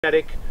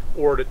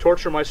or to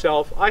torture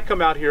myself. I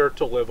come out here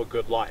to live a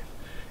good life.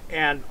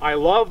 And I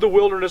love the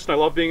wilderness and I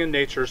love being in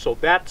nature, so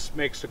that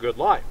makes a good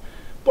life.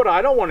 But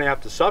I don't want to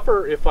have to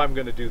suffer if I'm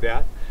going to do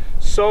that.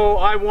 So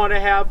I want to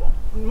have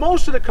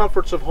most of the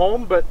comforts of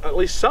home, but at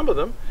least some of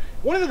them.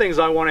 One of the things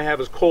I want to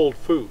have is cold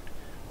food.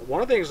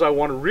 One of the things I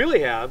want to really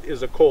have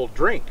is a cold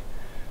drink.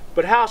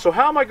 But how? So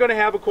how am I going to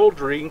have a cold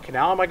drink, and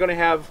how am I going to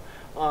have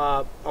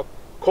a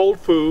cold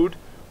food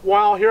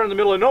while here in the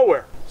middle of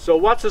nowhere? So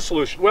what's the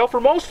solution? Well,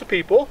 for most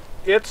people,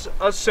 it's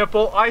a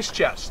simple ice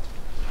chest.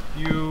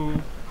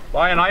 You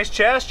buy an ice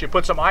chest, you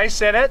put some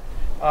ice in it,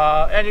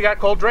 and you got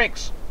cold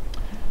drinks.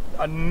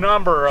 And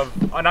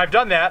I've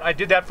done that. I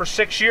did that for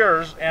 6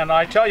 years, and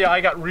I tell you,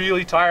 I got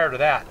really tired of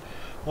that.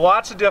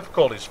 Lots of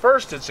difficulties.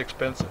 First, it's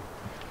expensive.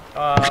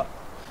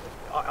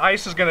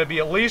 Ice is going to be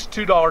at least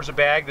 $2 a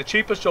bag. The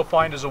cheapest you'll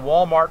find is a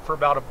Walmart for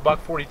about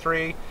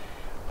 $1.43.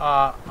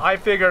 I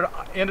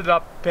ended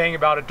up paying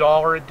about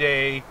 $1 a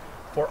day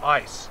for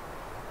ice.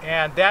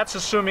 And that's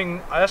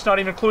assuming, that's not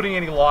even including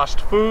any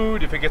lost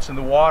food, if it gets in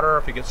the water,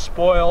 if it gets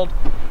spoiled.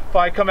 If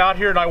I come out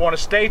here and I want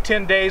to stay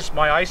 10 days,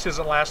 my ice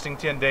isn't lasting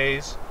 10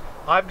 days.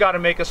 I've got to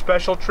make a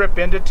special trip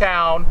into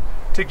town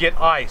to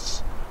get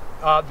ice.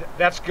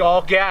 That's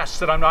all gas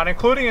that I'm not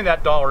including in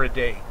that $1 a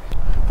day.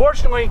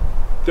 Fortunately,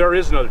 there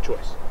is another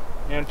choice.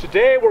 And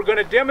today we're going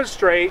to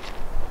demonstrate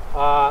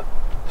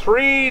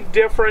 3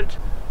 different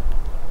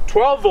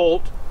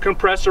 12-volt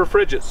compressor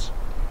fridges.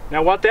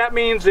 Now what that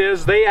means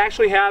is they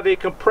actually have a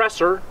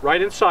compressor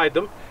right inside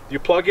them. You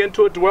plug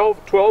into a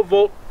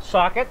 12-volt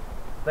socket.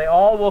 They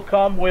all will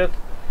come with,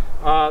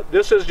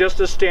 this is just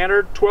a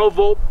standard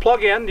 12-volt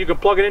plug-in. You can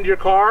plug it into your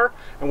car,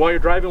 and while you're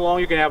driving along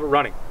you can have it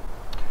running.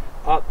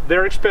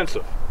 They're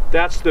expensive.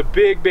 That's the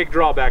big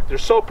drawback. They're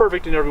so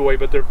perfect in every way,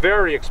 but they're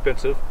very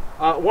expensive.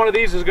 One of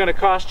these is going to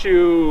cost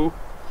you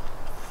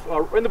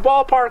in the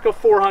ballpark of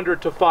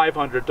 $400 to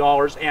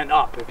 $500 and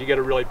up if you get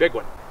a really big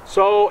one.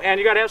 So, and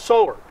you got to have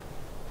solar.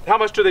 How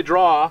much do they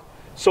draw?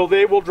 So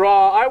they will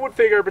draw, I would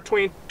figure,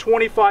 between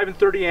 25 and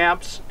 30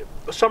 amps.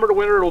 Summer to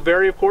winter it'll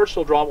vary, of course.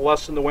 They'll draw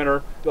less in the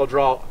winter. They'll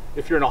draw,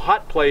 if you're in a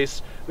hot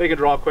place, they can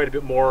draw quite a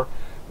bit more,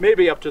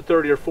 maybe up to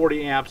 30 or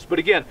 40 amps. But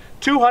again,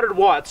 200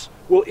 watts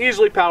will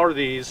easily power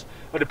these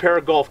to pair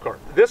a golf cart.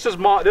 This is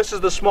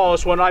the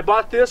smallest one. I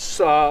bought this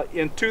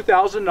in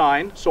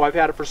 2009, so I've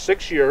had it for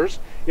 6 years.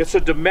 It's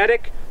a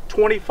Dometic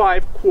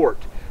 25 quart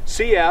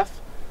CF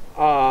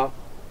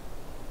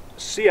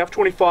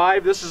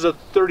 25. This is a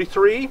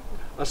 33,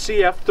 a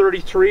CF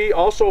 33,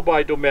 also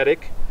by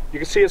Dometic. You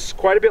can see it's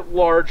quite a bit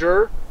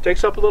larger,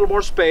 takes up a little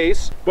more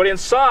space, but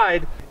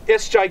inside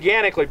it's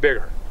gigantically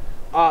bigger.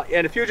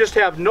 And if you just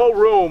have no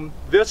room,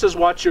 this is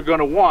what you're going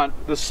to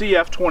want, the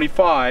CF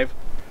 25.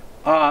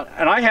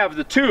 And I have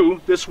the two.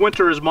 This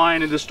winter is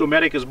mine and this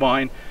Dometic is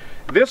mine.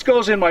 This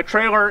goes in my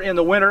trailer in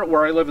the winter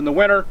where I live in the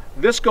winter.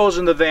 This goes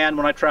in the van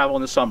when I travel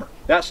in the summer.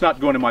 That's not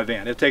going in my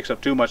van. It takes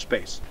up too much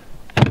space.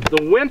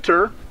 The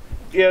winter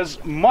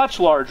is much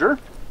larger.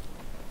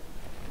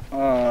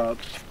 I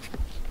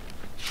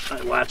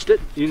latched it.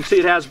 You can see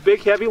it has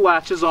big heavy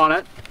latches on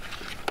it.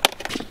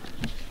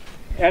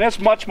 And it's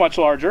much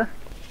larger.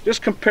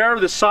 Just compare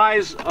the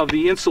size of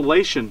the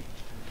insulation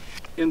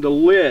in the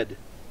lid.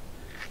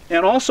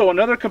 And also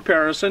another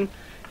comparison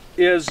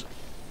is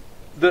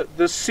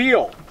the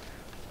seal.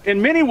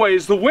 In many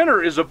ways, the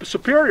winter is a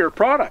superior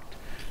product.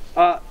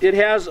 It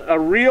has a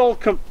real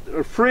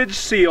fridge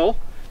seal.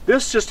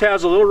 This just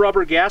has a little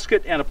rubber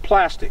gasket and a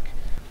plastic.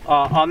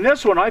 On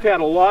this one, I've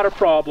had a lot of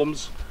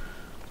problems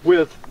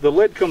with the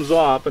lid comes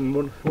off,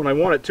 and when I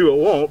want it to, it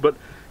won't, but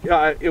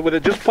with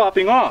it just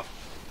popping off.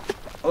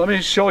 Let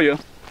me show you.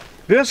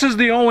 This is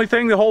the only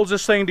thing that holds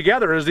this thing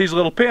together is these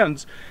little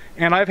pins.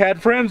 And I've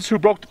had friends who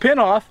broke the pin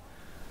off,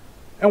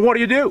 and what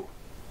do?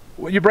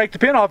 When you break the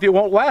pin off, it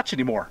won't latch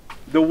anymore.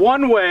 The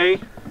one way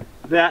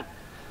that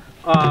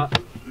the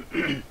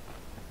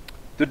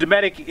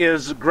Dometic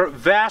is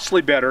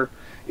vastly better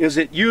is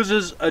it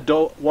uses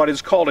what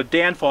is called a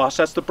Danfoss,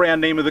 that's the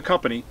brand name of the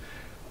company,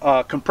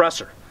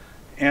 compressor.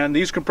 And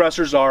these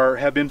compressors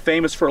have been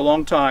famous for a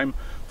long time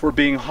for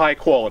being high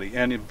quality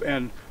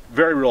and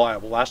very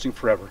reliable, lasting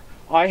forever.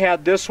 I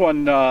had this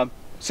one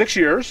 6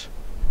 years.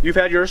 You've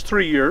had yours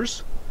 3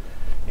 years,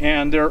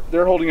 and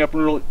they're holding up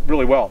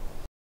really well.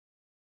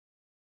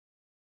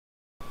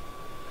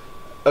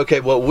 Okay,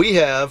 what we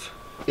have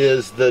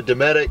is the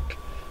Dometic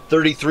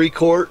 33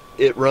 quart.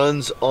 It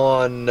runs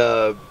on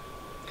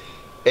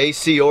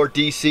AC or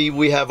DC.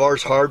 We have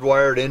ours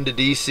hardwired into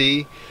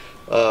DC.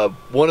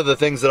 One of the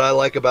things that I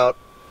like about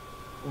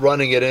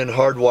running it in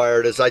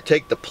hardwired is I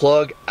take the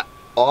plug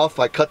off,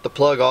 I cut the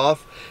plug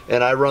off,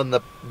 and I run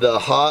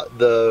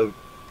the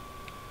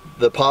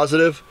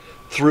positive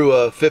through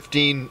a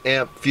 15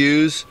 amp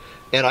fuse,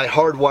 and I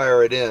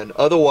hardwire it in.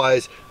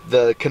 Otherwise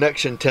the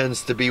connection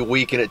tends to be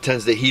weak and it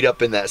tends to heat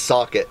up in that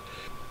socket.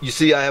 You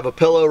see I have a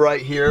pillow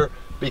right here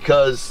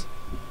because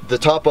the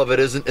top of it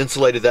isn't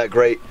insulated that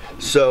great,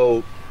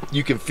 so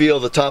you can feel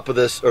the top of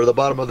this, or the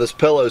bottom of this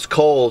pillow is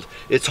cold.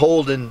 It's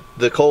holding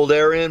the cold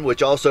air in,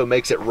 which also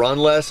makes it run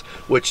less,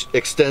 which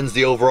extends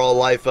the overall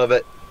life of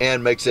it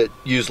and makes it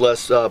use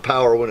less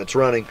power when it's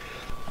running.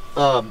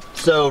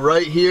 So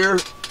right here,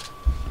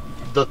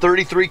 the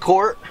 33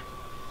 quart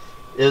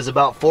is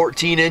about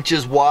 14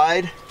 inches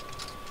wide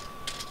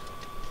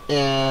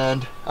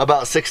and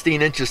about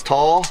 16 inches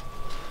tall.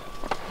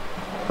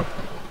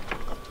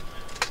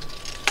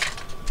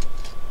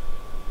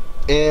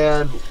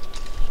 And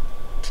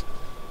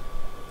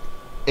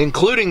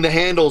including the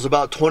handles,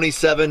 about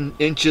 27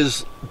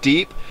 inches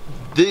deep.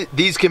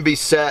 These can be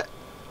set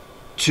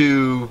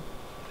to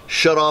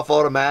shut off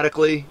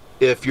automatically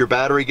if your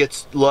battery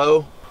gets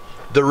low.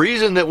 The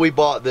reason that we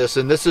bought this,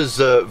 and this is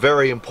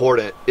very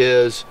important,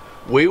 is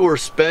we were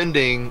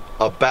spending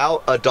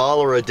about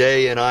 $1 a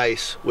day in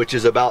ice, which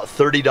is about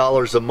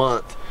 $30 a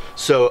month.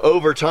 So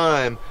over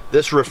time,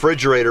 this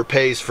refrigerator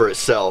pays for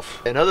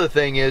itself. Another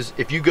thing is,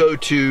 if you go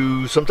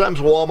to sometimes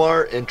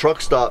Walmart and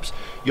truck stops,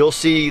 you'll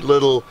see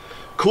little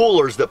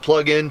coolers that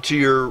plug into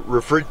your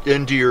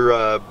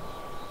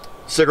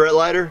cigarette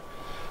lighter.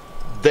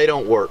 They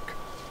don't work.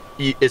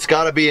 It's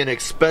got to be an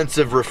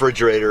expensive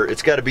refrigerator.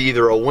 It's got to be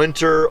either a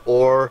Winter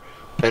or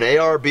an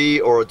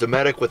ARB or a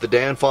Dometic with a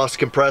Danfoss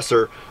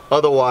compressor.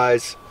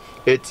 Otherwise,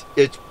 it's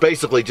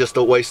basically just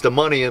a waste of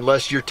money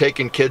unless you're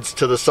taking kids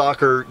to the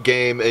soccer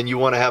game and you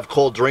want to have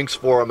cold drinks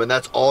for them, and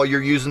that's all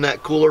you're using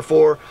that cooler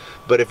for.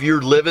 But if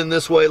you're living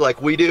this way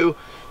like we do,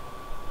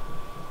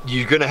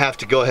 you're going to have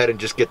to go ahead and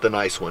just get the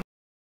nice one.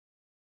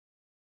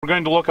 We're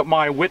going to look at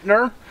my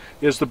Whitner,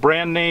 is the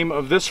brand name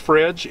of this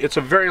fridge. It's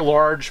a very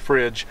large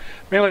fridge.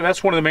 Mainly,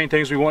 that's one of the main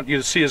things we want you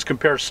to see, is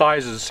compare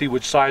sizes, see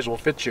which size will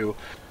fit you.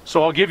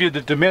 So I'll give you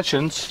the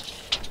dimensions.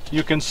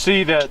 You can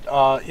see that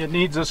it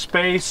needs a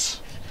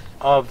space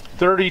of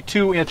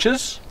 32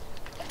 inches.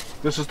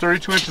 This is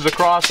 32 inches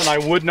across, and I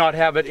would not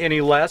have it any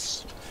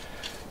less.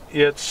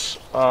 It's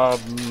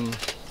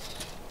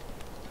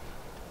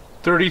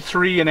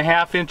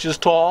 33.5 inches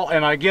tall,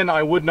 and again,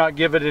 I would not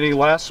give it any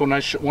less. When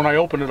I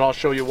open it, I'll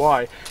show you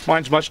why.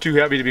 Mine's much too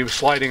heavy to be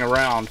sliding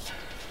around.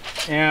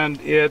 And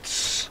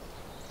it's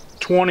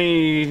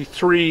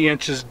 23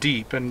 inches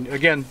deep, and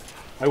again,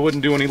 I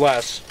wouldn't do any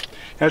less.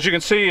 As you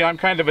can see, I'm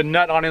kind of a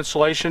nut on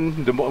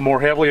insulation. The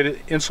more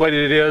heavily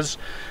insulated it is,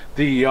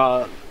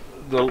 the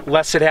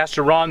less it has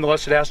to run. The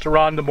less it has to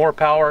run, the more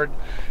power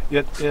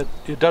it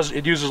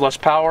uses less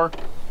power.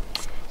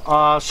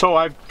 So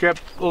I've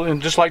kept,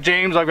 and just like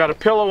James, I've got a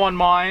pillow on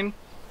mine,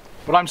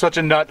 but I'm such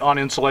a nut on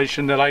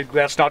insulation that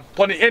that's not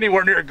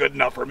anywhere near good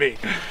enough for me.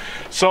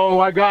 So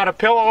I've got a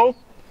pillow,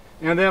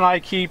 and then I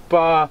keep,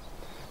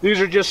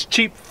 these are just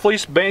cheap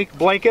fleece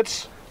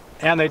blankets,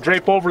 and they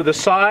drape over the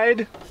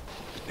side.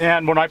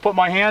 And when I put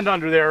my hand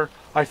under there,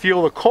 I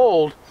feel the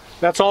cold.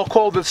 That's all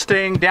cold that's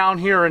staying down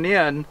here and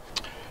in.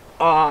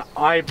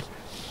 I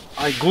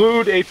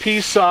glued a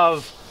piece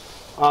of,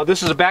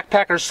 this is a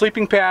backpacker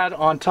sleeping pad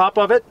on top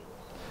of it.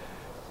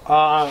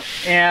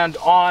 And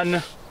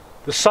on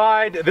the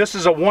side, this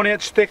is a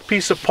 1-inch thick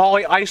piece of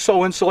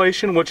polyiso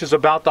insulation, which is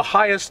about the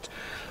highest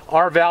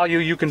R value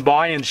you can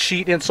buy in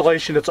sheet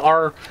insulation. It's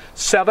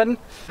R7.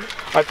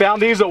 I found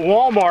these at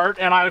Walmart,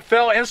 and I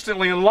fell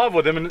instantly in love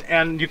with them,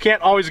 and you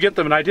can't always get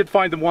them, and I did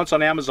find them once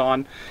on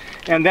Amazon.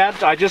 And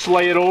that, I just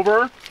lay it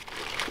over,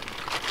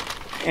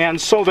 and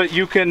so that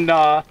you can,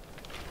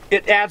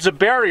 it adds a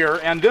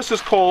barrier, and this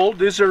is cold.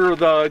 These are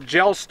the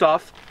gel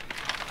stuff,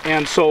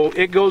 and so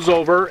it goes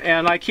over,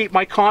 and I keep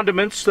my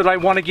condiments that I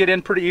want to get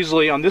in pretty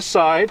easily on this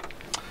side.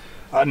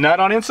 Nut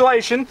on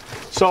insulation,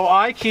 so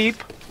I keep,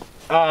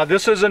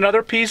 this is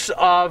another piece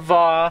of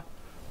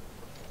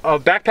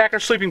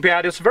backpacker sleeping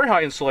pad. It's very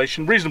high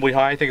insulation, reasonably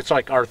high. I think it's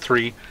like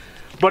R3,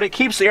 but it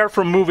keeps the air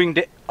from moving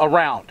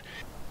around.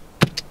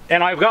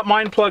 And I've got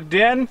mine plugged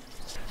in.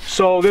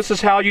 So this is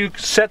how you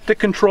set the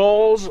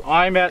controls.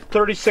 I'm at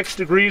 36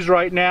 degrees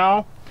right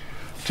now.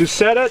 To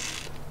set it,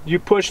 you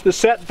push the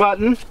set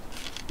button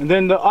and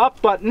then the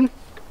up button,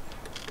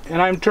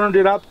 and I've turned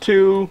it up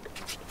to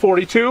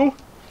 42.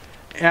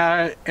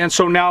 And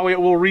so now it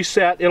will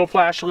reset. It'll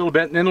flash a little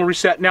bit and then it'll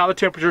reset. Now the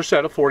temperature is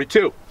set at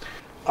 42.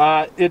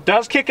 It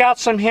does kick out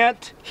some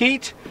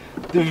heat.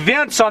 The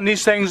vents on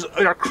these things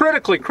are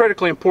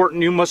critically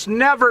important. You must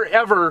never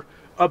ever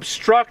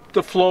obstruct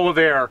the flow of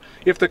air.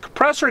 If the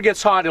compressor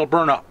gets hot, it'll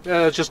burn up.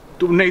 It's just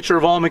the nature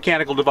of all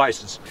mechanical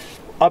devices.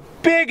 A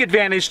big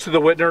advantage to the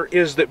Whitner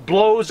is that it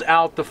blows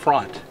out the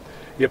front.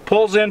 It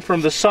pulls in from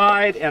the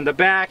side and the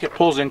back. It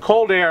pulls in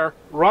cold air,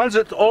 runs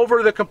it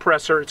over the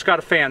compressor. It's got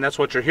a fan, that's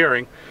what you're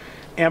hearing,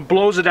 and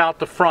blows it out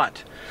the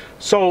front.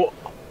 So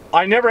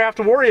I never have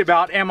to worry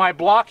about, am I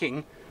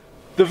blocking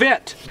the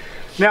vent?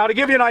 Now, to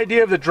give you an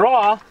idea of the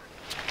draw,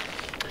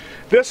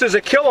 this is a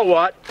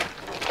kilowatt.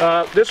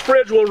 This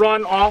fridge will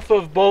run off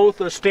of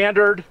both a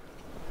standard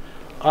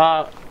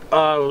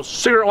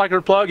cigarette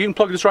lighter plug. You can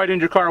plug this right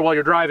into your car while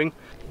you're driving.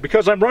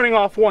 Because I'm running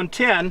off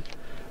 110,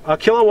 a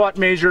kilowatt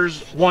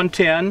measures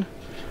 110.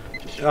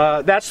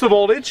 That's the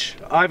voltage.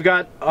 I've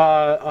got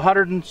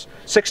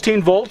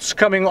 116 volts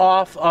coming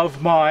off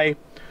of my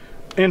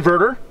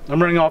inverter.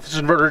 I'm running off this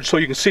inverter so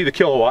you can see the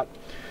kilowatt.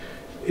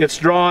 It's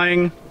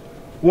drawing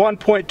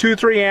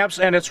 1.23 amps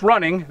and it's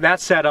running.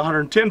 That's at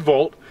 110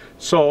 volt,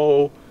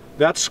 so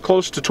that's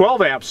close to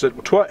 12 amps at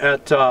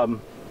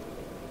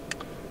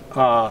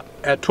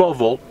 12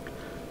 volt,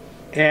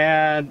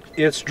 and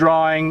it's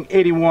drawing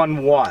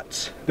 81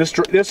 watts.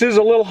 This is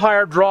a little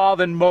higher draw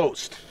than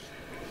most,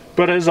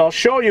 but as I'll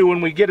show you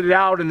when we get it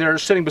out and they're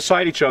sitting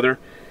beside each other,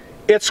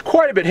 it's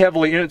quite a bit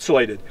heavily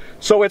insulated.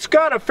 So it's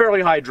got a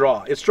fairly high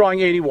draw. It's drawing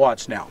 80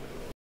 watts now.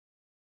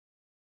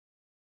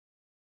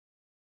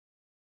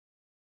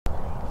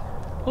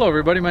 Hello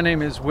everybody, my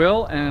name is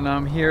Will and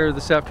I'm here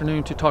this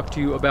afternoon to talk to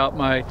you about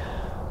my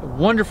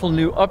wonderful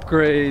new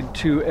upgrade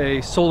to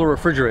a solar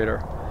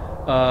refrigerator.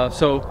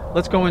 So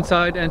let's go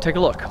inside and take a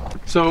look.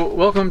 So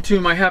welcome to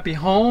my happy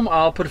home.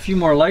 I'll put a few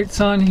more lights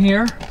on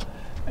here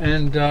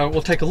and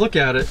we'll take a look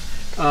at it.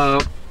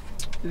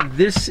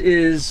 This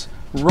is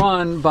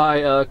run by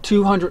a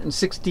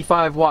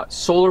 265 watt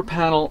solar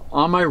panel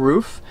on my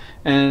roof,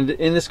 and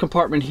in this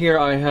compartment here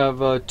I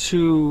have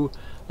two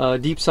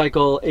Deep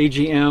Cycle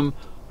AGM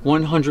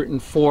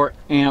 104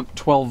 amp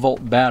 12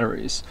 volt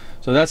batteries.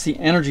 So that's the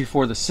energy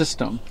for the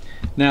system.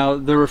 Now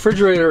the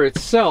refrigerator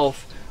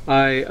itself,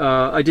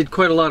 I did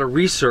quite a lot of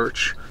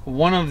research.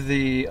 One of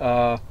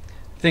the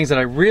things that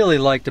I really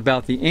liked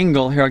about the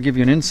Engel, here I'll give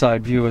you an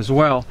inside view as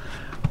well,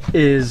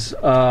 is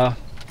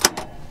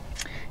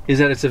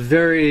that it's a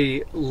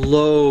very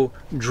low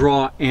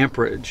draw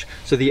amperage.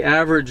 So the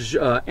average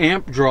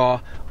amp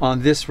draw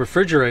on this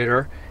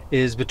refrigerator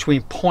is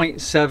between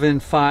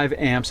 0.75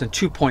 amps and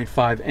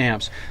 2.5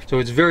 amps. So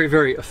it's very,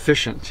 very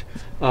efficient.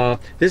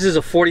 This is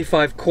a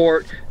 45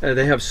 quart.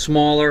 They have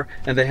smaller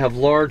and they have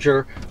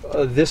larger.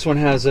 This one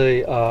has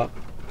a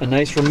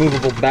nice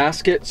removable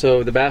basket.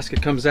 So the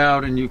basket comes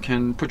out and you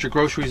can put your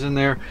groceries in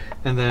there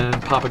and then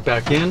pop it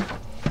back in.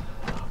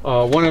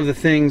 One of the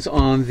things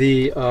on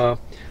the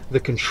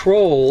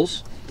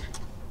controls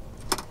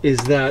is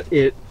that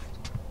it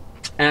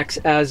acts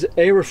as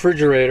a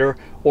refrigerator,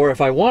 or if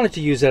I wanted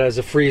to use it as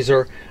a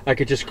freezer, I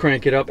could just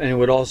crank it up and it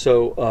would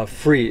also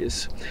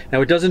freeze.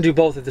 Now it doesn't do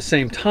both at the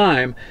same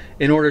time.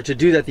 In order to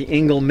do that, the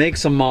Engel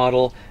makes a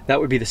model that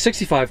would be the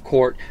 65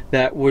 quart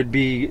that would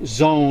be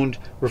zoned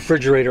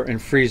refrigerator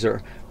and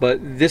freezer. But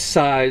this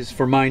size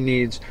for my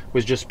needs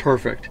was just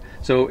perfect.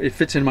 So it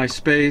fits in my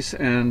space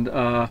and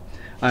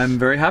I'm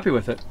very happy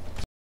with it.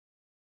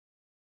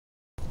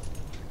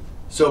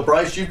 So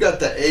Bryce, you've got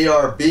the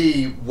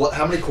ARB.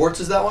 How many quarts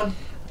is that one?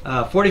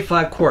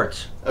 45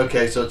 quarts.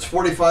 Okay, so it's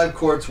 45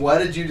 quarts. Why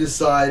did you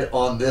decide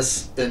on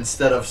this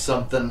instead of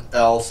something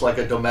else like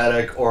a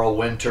Dometic or a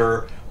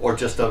Winter or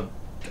just a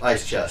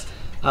ice chest?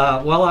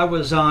 Well, I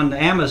was on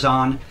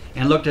Amazon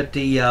and looked at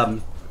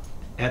the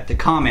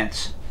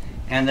comments,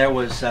 and there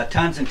was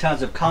tons and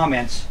tons of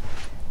comments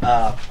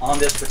on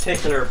this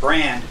particular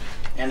brand,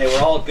 and they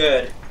were all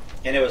good,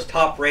 and it was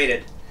top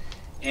rated.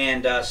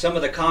 And some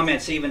of the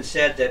comments even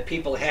said that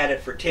people had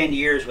it for 10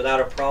 years without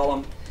a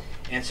problem,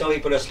 and so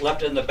people just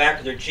left it in the back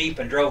of their Jeep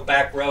and drove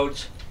back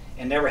roads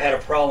and never had a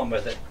problem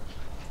with it.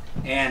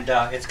 And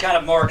it's kind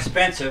of more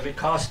expensive. It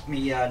cost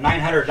me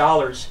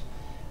 $900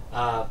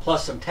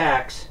 plus some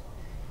tax,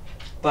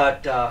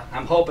 but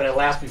I'm hoping it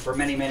lasts me for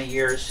many, many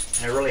years,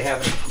 and I really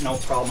have no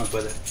problems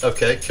with it.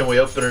 Okay, can we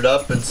open it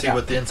up and see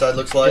what the inside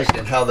looks like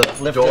and how the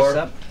Lift door? this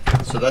up.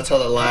 So that's how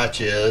the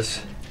latch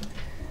is.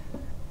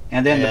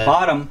 And then the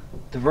bottom,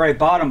 the very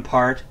bottom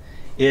part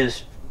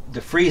is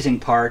the freezing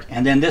part,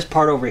 and then this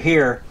part over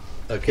here,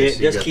 okay, it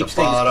just keeps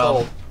things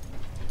cold.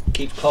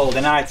 Keeps cold.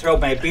 And then I throw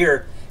my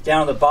beer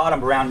down at the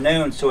bottom around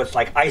noon, so it's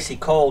like icy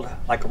cold,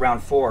 like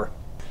around 4.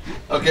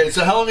 Okay,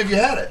 so how long have you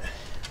had it?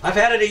 I've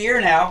had it a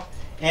year now,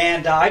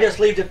 and I just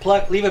leave it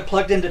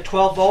plugged into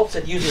 12 volts.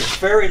 It uses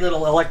very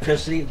little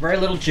electricity, very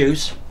little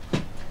juice,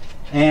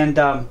 and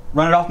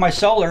run it off my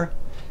solar,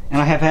 and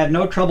I have had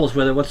no troubles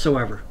with it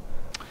whatsoever.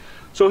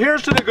 So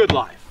here's to the good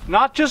life.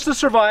 Not just the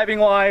surviving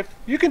life.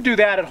 You can do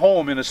that at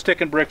home in a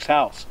stick and bricks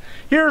house.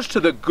 Here's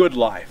to the good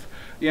life,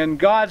 in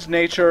God's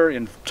nature,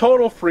 in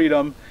total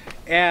freedom,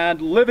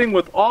 and living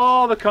with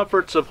all the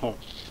comforts of home.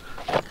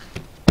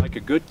 Like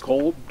a good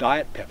cold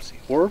diet Pepsi.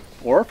 Or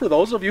for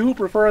those of you who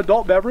prefer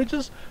adult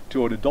beverages,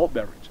 to an adult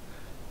beverage.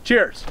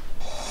 Cheers.